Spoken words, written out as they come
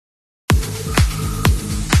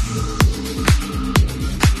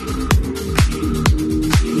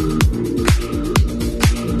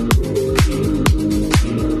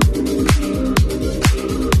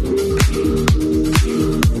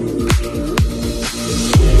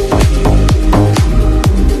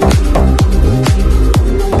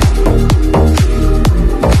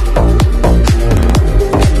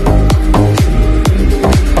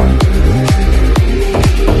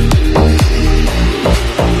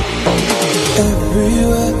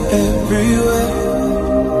everywhere, everywhere,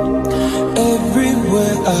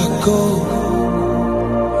 everywhere I go,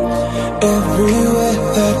 everywhere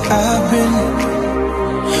that I've been,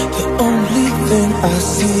 the only thing I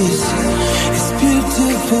see is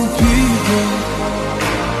beautiful people,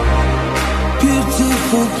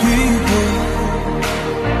 beautiful people,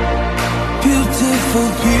 beautiful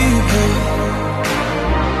people,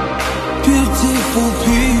 beautiful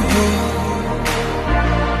people.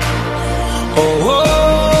 Oh, oh,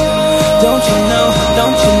 don't you know,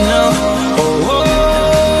 don't you know? Oh, oh,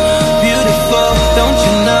 beautiful, don't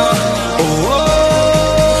you know? Oh, oh,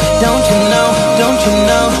 don't you know, don't you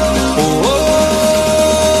know? Oh, oh,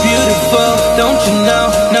 beautiful, don't you know?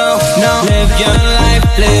 No, no. Live your life,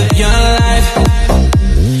 live your life.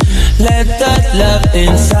 Let that love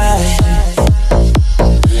inside.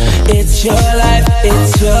 It's your life,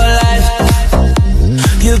 it's your life.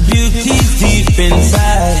 Your beauty's deep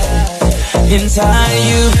inside. Inside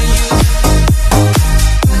you.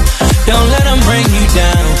 Don't let them bring you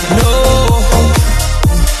down, no.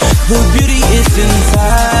 The beauty is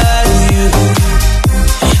inside you.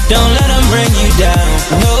 Don't let them bring you down,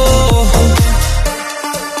 no.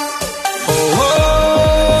 Oh,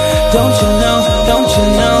 oh, don't you know, don't you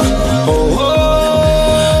know? Oh,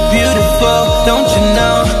 oh, beautiful, don't you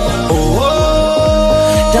know? Oh,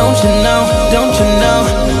 oh, don't you know, don't you know?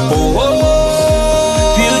 Oh, oh,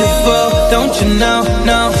 don't you know,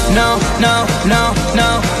 no, no, no, no,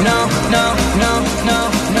 no, no, no, no, no, no,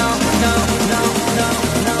 no, no,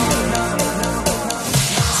 no, no.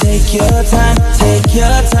 Take your time, take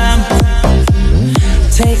your time.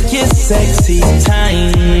 Take your sexy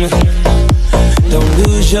time. Don't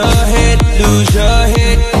lose your head, lose your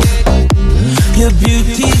head. Your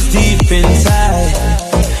beauty's deep inside,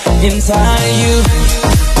 inside you.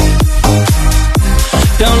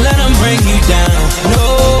 Don't let them bring you down, no.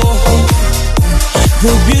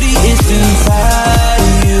 The beauty is inside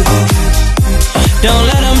you. Don't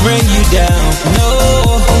let them bring you down, no.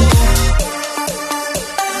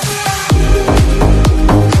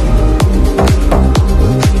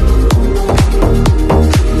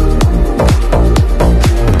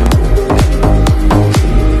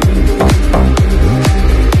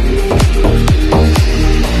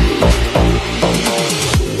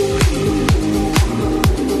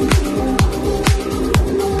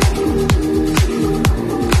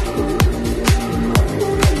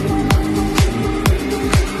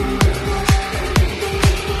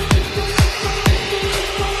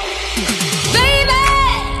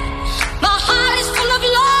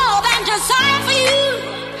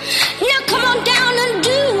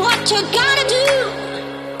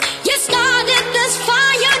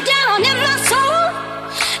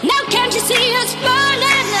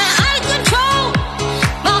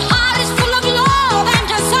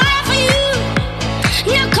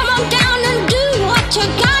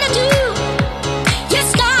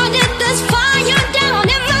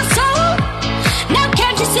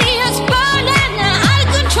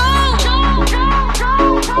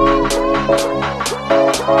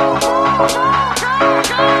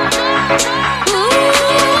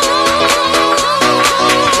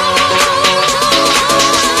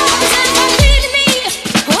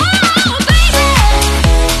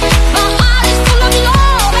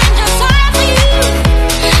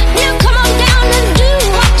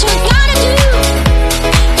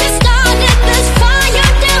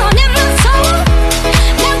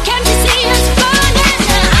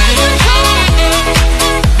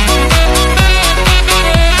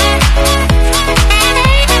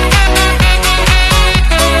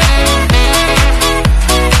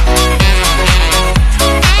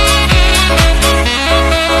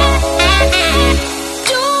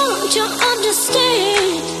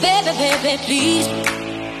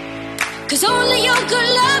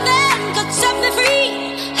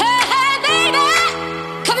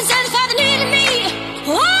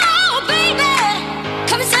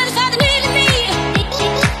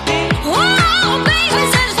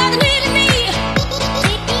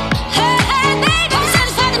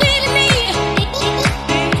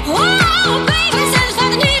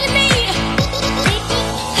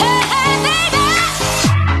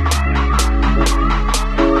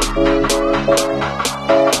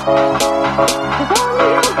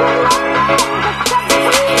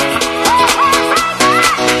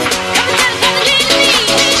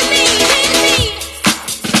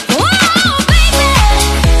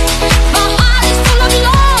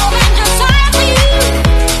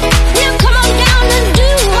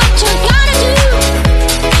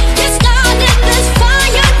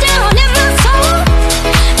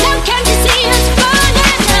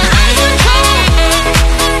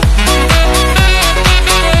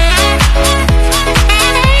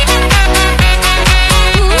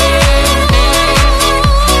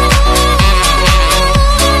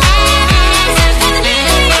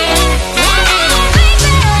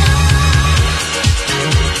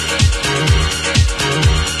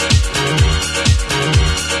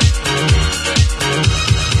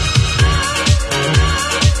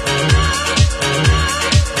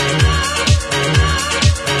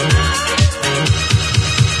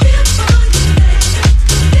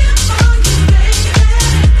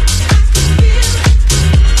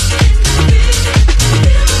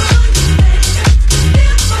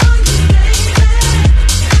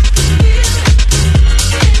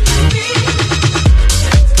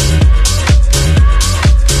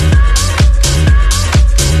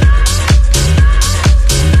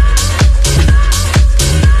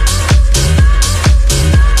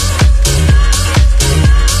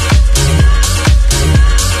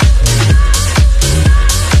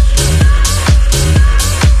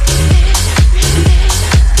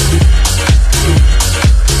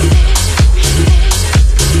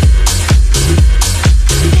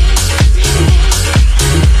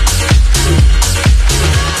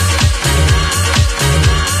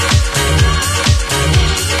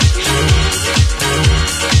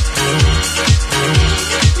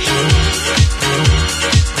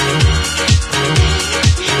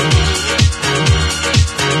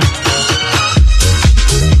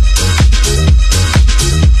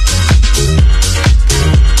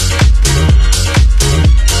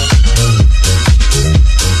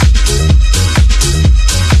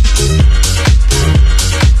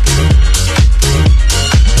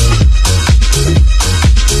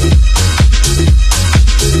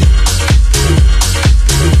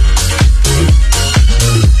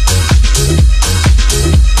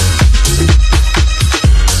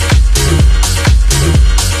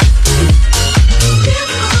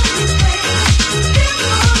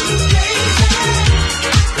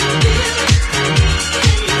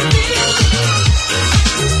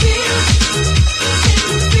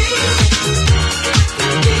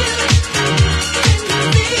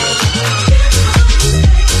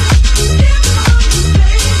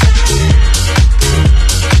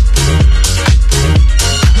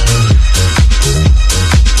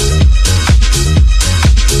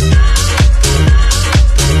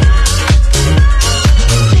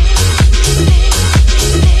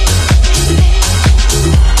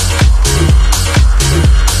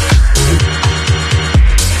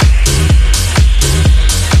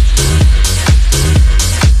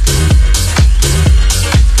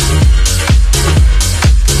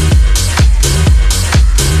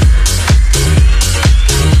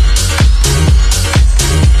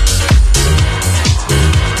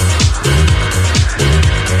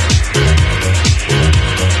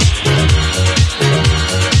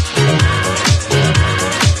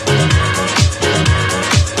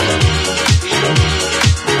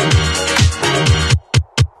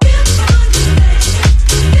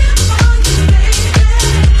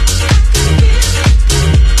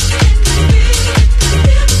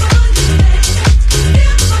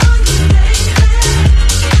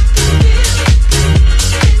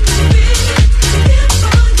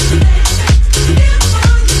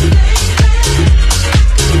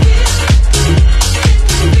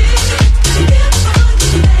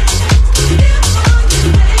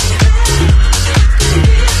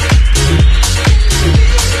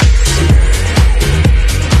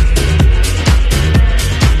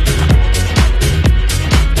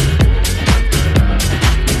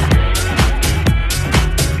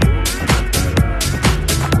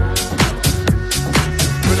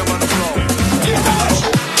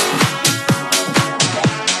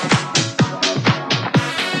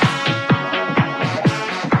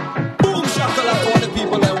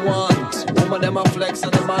 X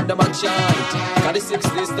and the man them a chant. Got the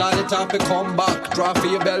 60s style, it time to come back. Draw for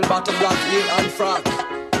your bell bottom, black heel and frock.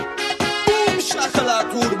 Boom, shakalak,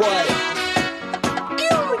 good boy.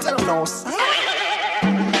 You tell them no, son.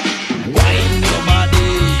 Wine your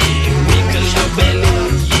body, wiggle your belly,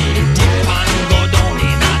 dip and go down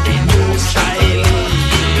in the new style.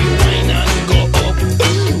 Wine and go up,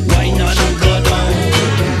 wine and go down,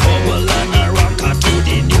 bubble and a rocker to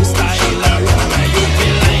the new style. Around you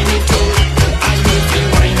feel line it too, and you feel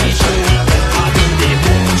wine it too. Adding the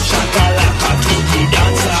boom shakalaka to the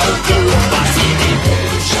dancer, the rumba city.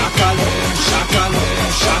 Shakalaka, shakalaka,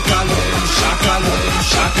 shakalaka, shakalaka,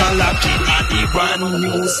 shakalaka in the brand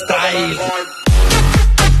new style.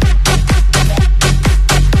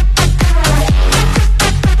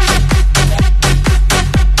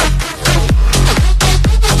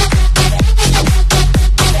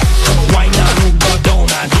 Why not go down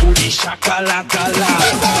and do the shakalaka?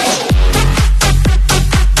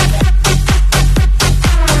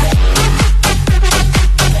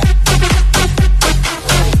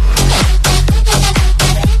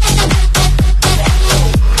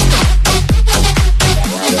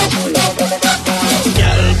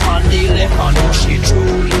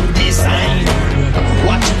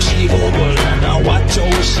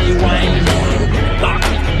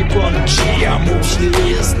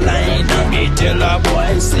 Tell a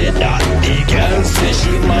boy say that the girl say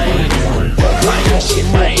she mine. Mine she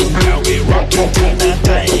mine. Now we rock it in a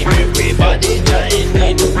time. Everybody join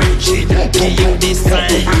in. She give you the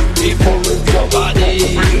sign. People move your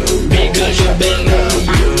body. Wiggle your belly.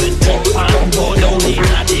 You tip and go down in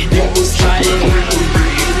a the new style.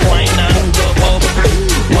 Wine and go up.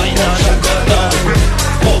 Wine and go down.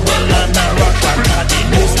 Bubble and a rock at the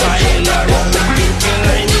new style. Around you feel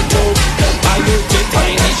like it up. Are you feel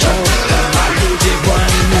find it up?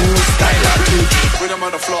 Put them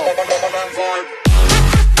on the floor.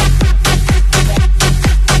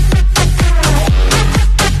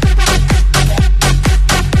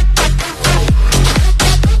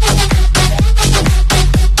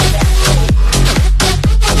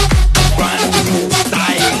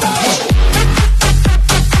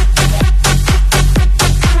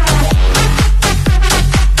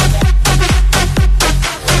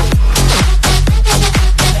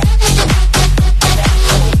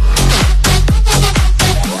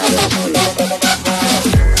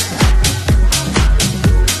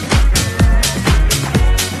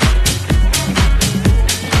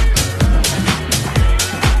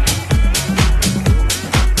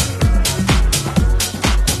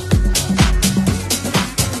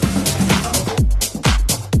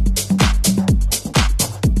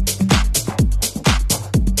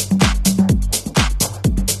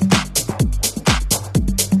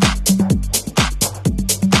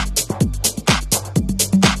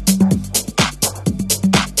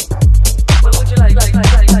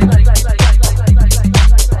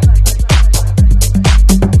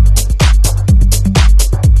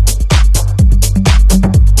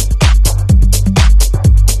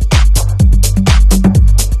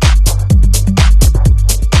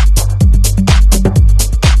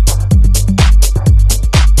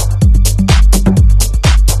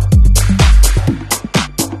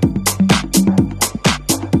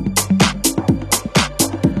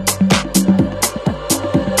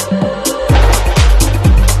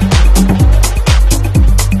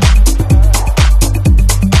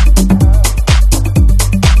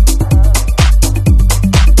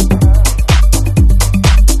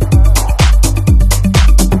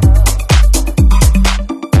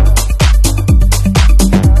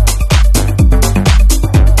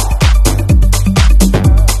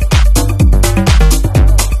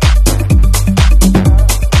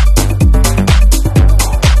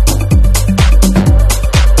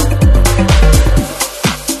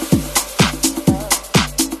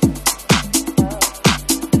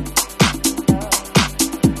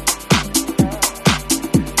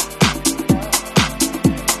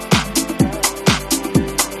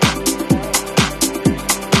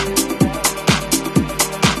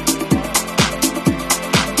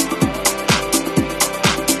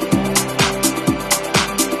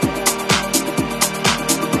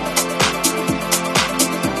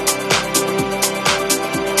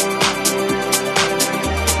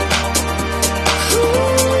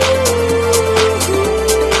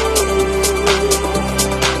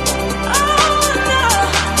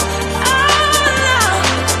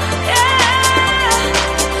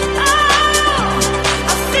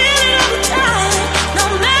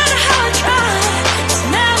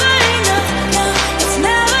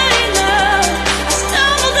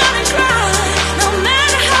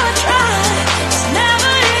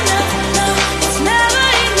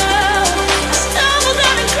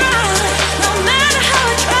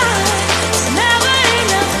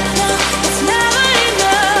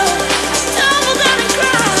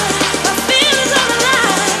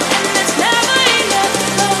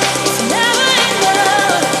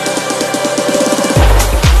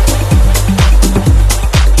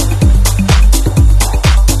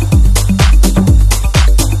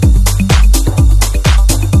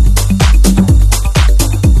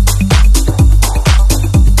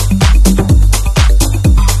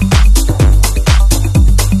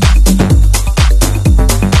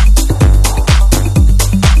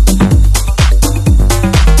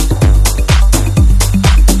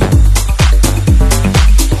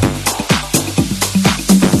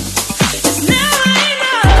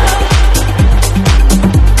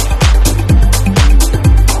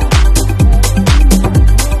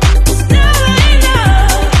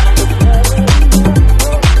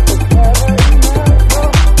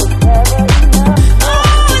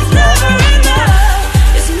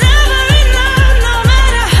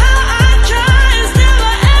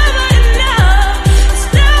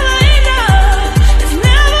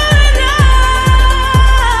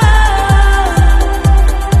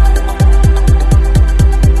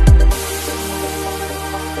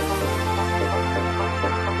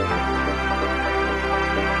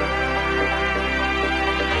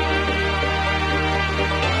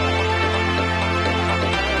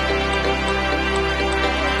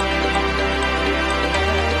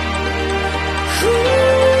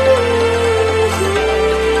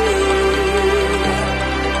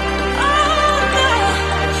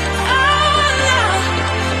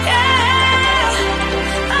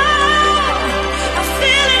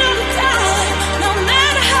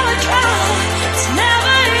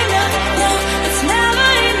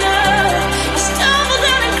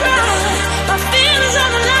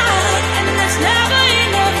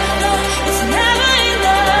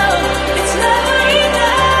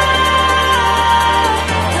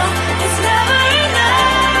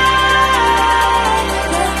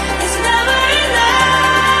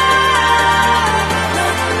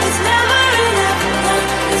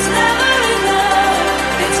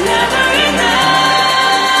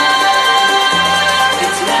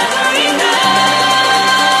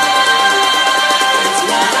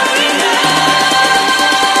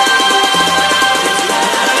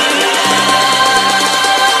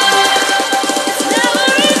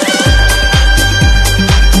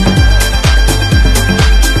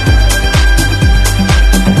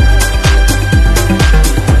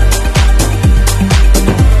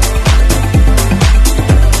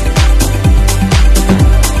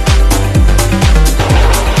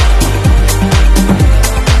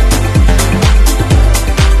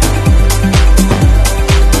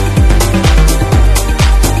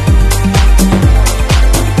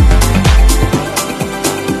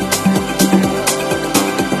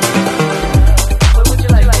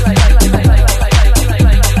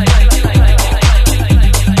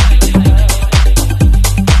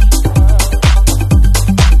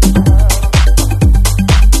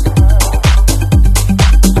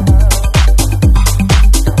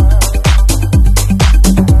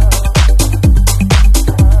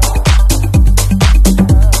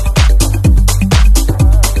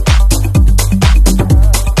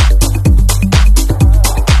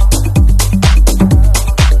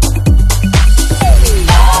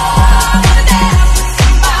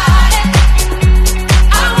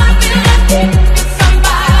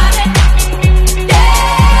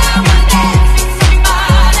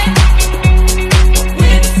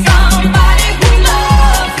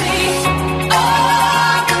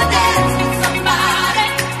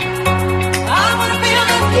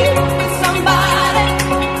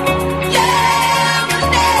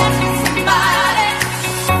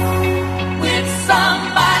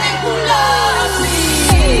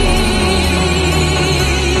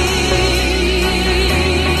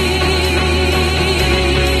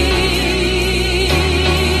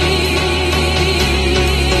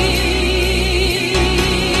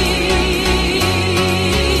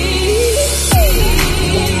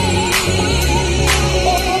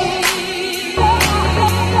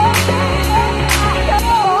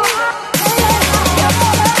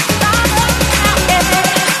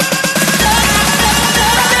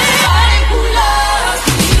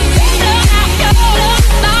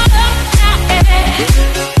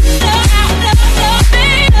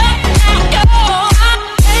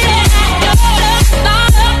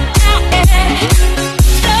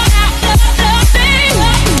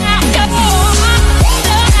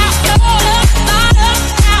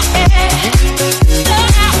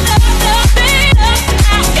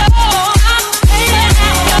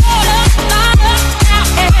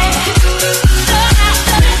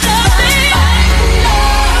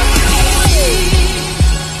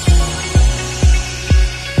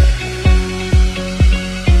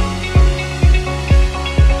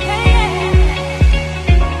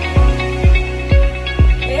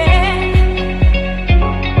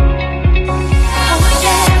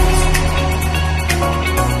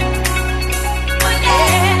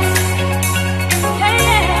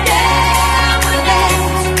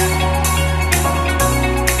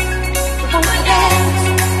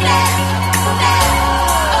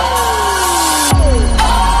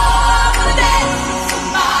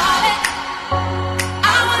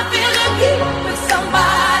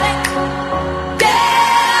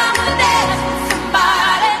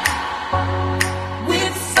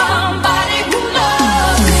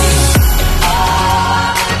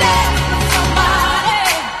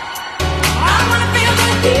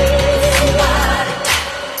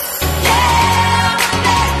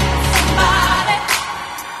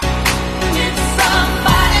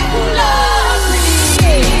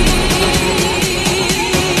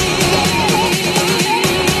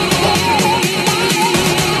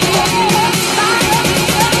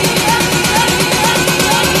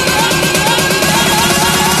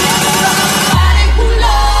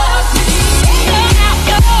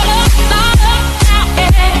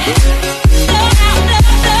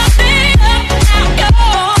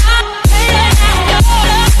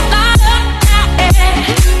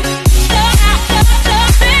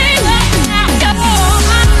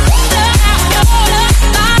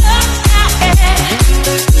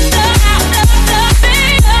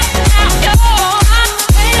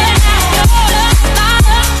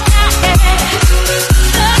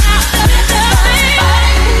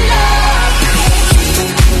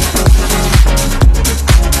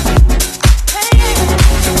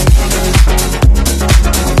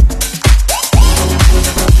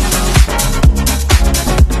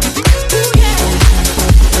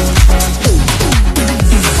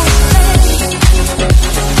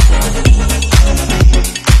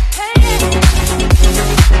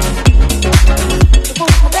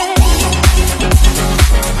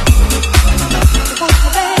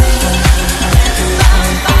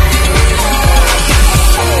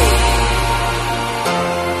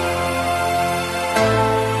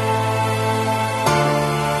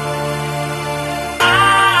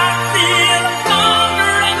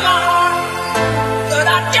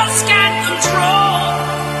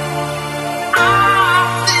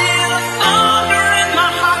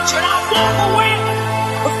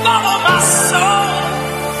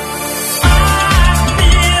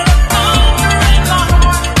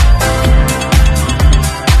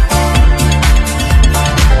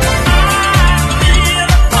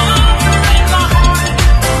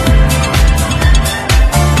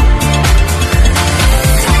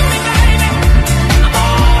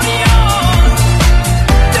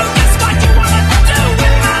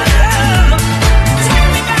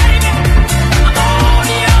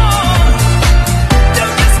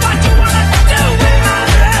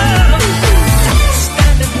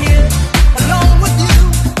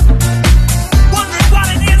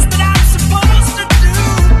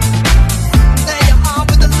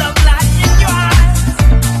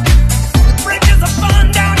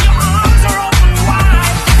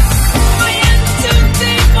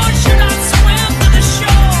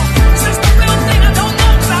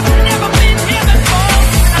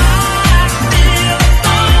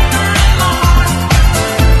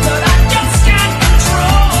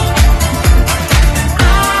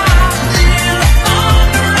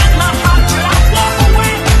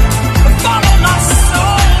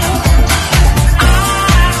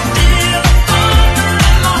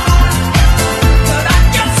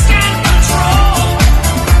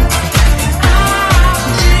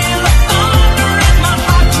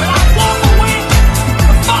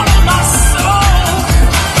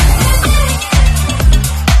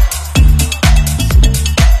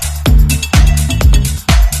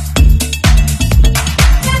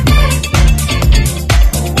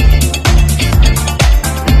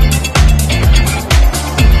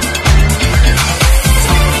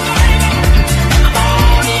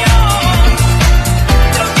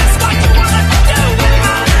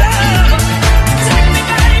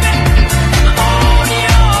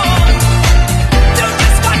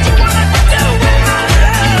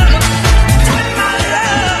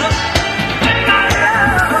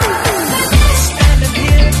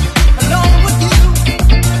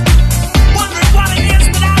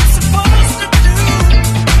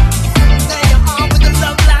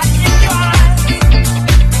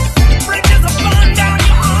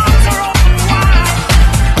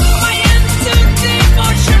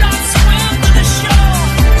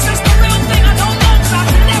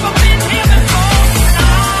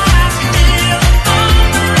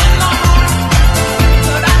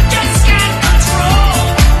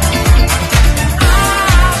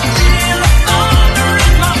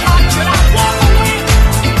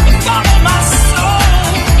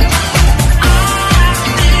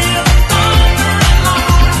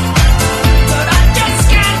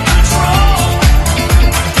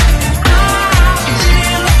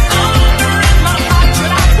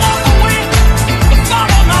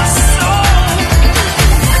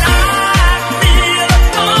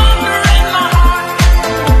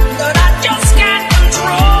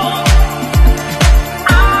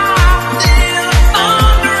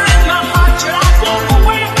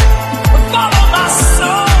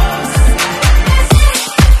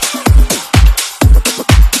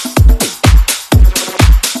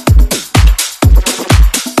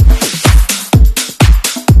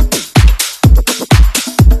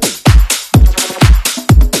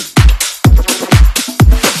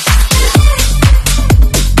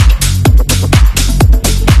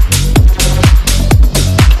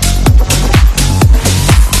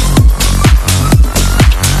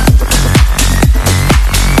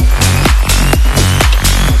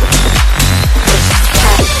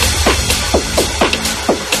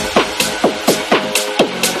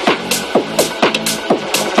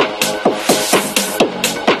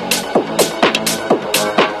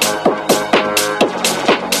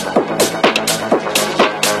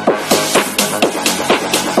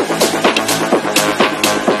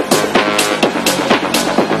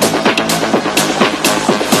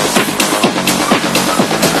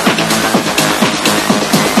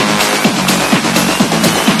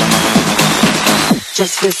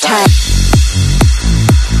 just this time.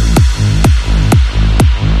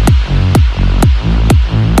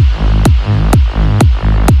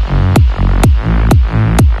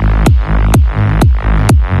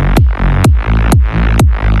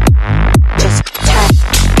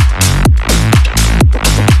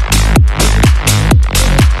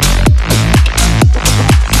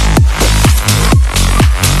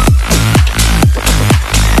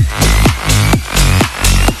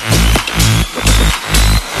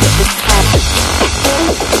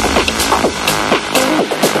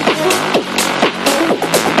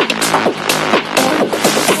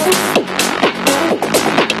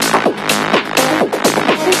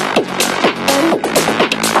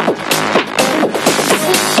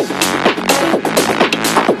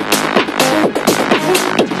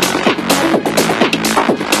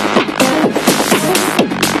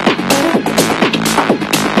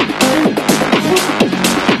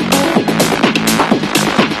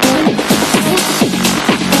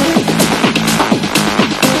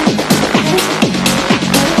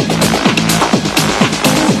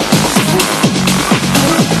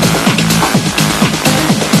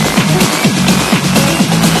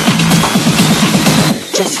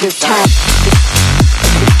 Just this time.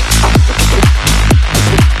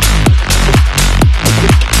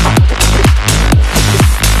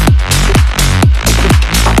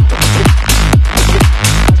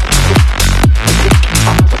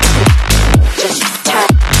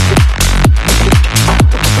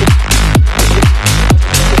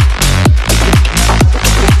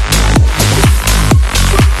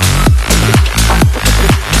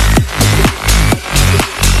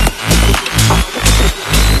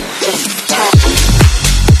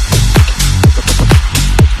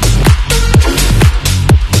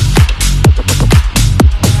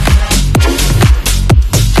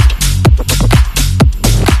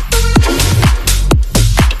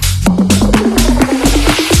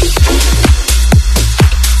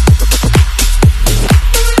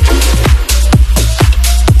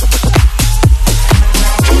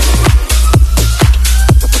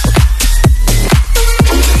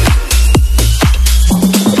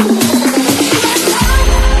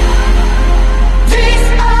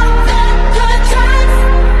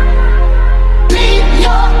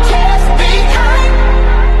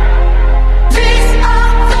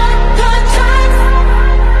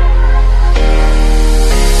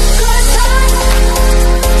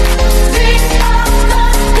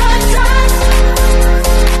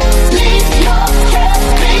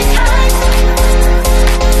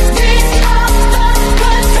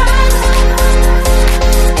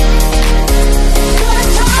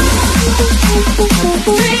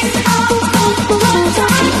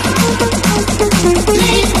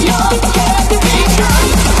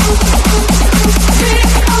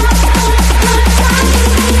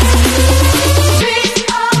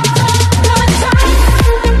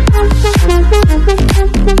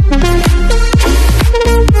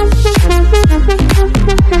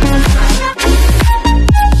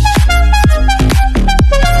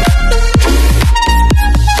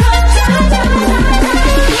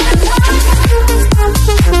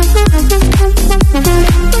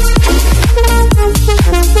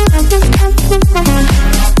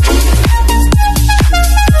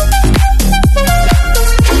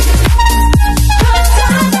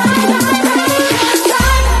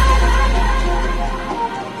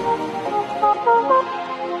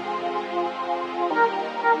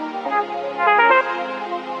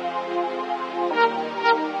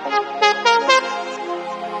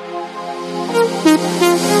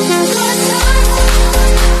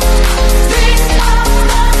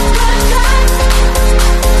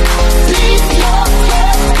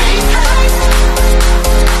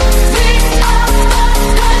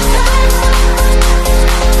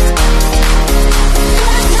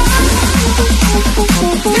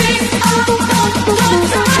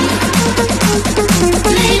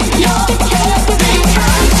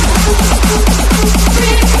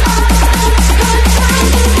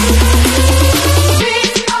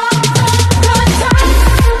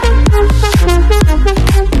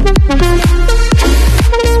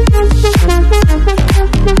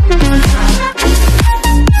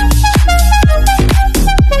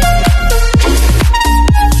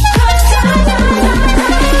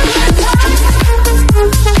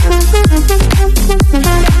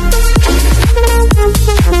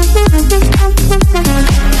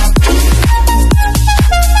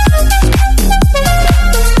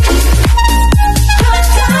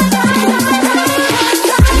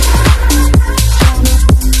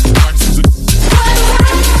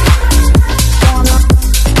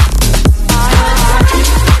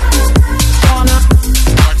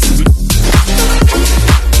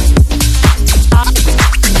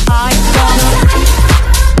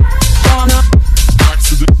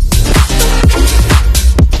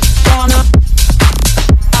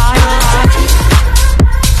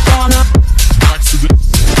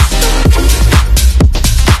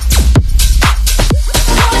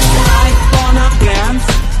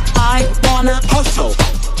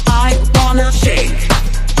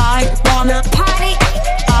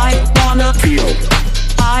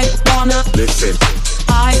 wanna listen.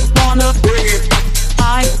 I wanna Bring it.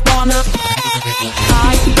 I wanna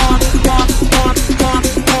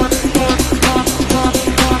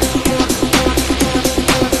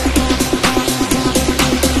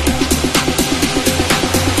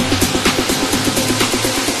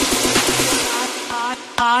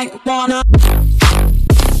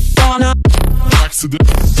accident.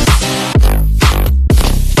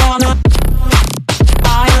 Wanna Accident.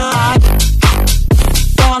 I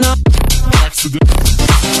wanna Accident.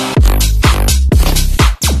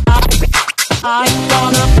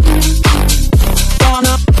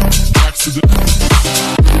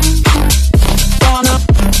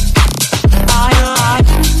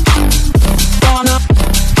 wanna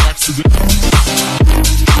Accident.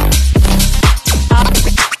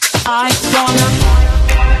 I wanna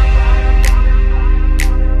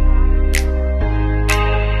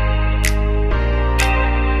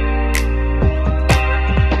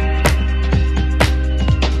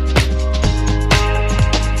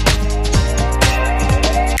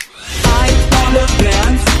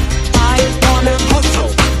Dance. I wanna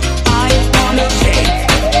Hustle. I wanna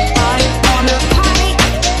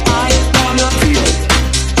I wanna I wanna Feel.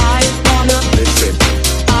 I wanna Listen.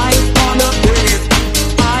 I wanna Bring it.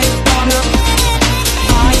 I wanna Accident.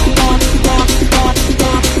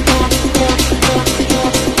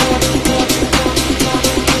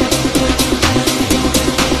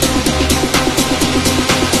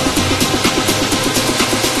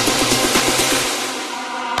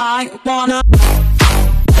 wanna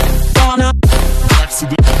I wanna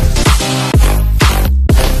Accident. I wanna Accident. wanna I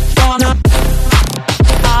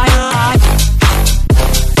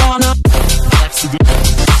wanna Accident. I wanna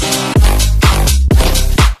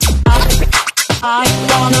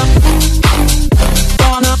Accident.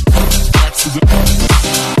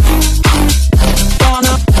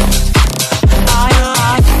 wanna I wanna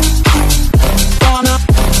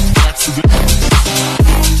Accident.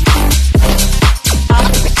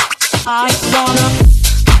 I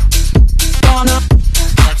wanna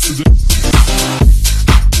Accident.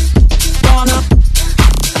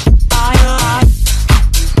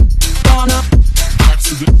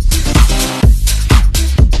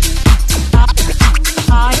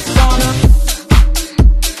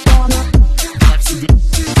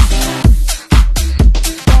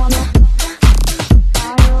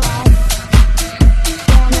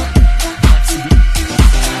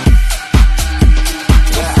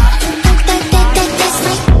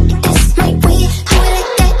 That's my way. Do it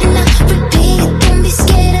like that and I repeat. Don't be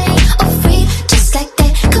scared, I ain't afraid. Just like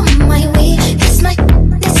that, come my way. That's my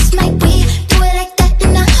way. Do it like that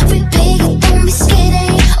and I repeat. Don't be scared, I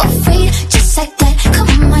ain't afraid. Just like that,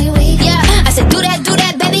 come my way. Yeah, I said do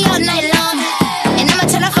that, baby, all night long. And I'ma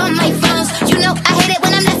turn off all my phones. You know I hate it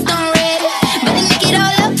when I'm left on red. But then make it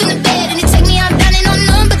all up in the bed. And it take me, I'm down and on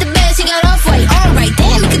none but the best. He got off white, alright.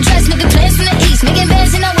 Damn, he can dress, making plans from the east. Making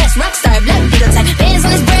bands in the west, rockstar, black beetle type. Bands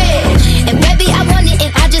on his bread. And baby, I want it,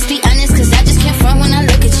 and I just be honest. Cause I just can't front when I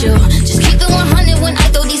look at you. Just keep it 100 when I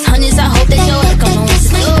throw these hundreds. I hope that you'll come on what to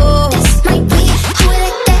do. That's my way. Do it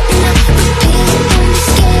like that and I repeat. Don't be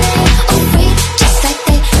scared, I ain't afraid. Just like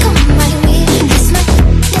that, come my way. That's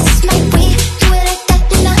my way. Do it like that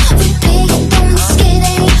and I repeat. Don't be scared,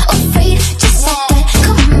 I ain't afraid. Just like that,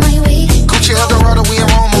 come my way. Gucci Eldorado, we in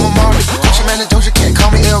Rome, I'm a model. Gucci man and Doja Cat,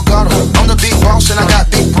 call me El Gato. I'm the big boss and I got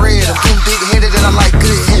big bread. I'm too big headed and I like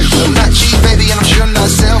good head. I'm not cheap, baby, and I'm sure not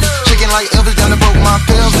self. Chicken like Elvis down and broke my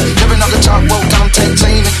pelvis. Jumping off the top rope, got 'em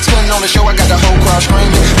tag-teaming. Spinning on the show, I got the whole crowd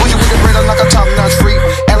screaming. Bougie with the bread, I'm like a top-notch freak.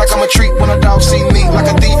 Act like I'm a treat when a dog see me. Like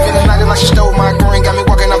a thief in the night, like she stole my green. Got me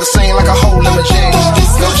walking out the scene like a hole in the jeans.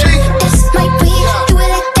 Go G. That's my way. Do it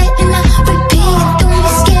like that and I repeat. Don't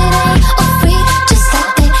be scared, I ain't afraid. Just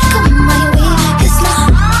like that, come my way. That's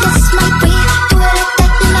my way. Do it like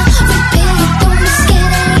that and I repeat. Don't be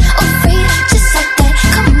scared, I ain't afraid. Just like that,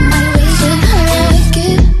 come my way. I like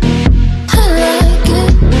it. I like it.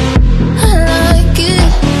 I like it.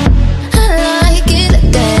 I like it like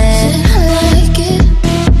that. I like it.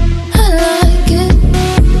 I like it.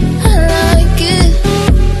 I like it.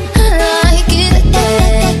 I like it like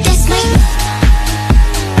that. That's my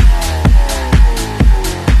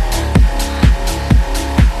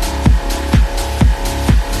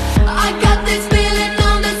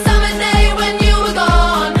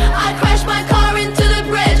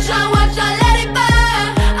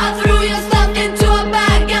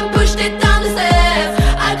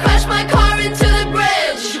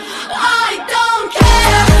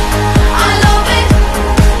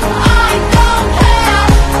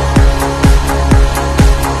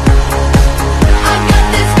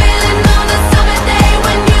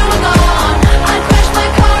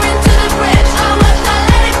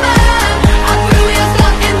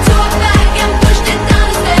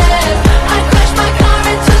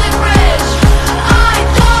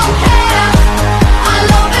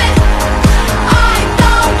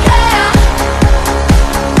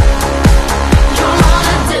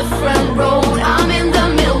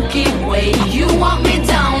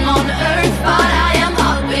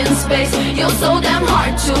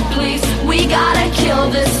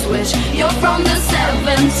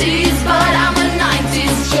 70s, but I'm a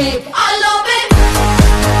 90s chick.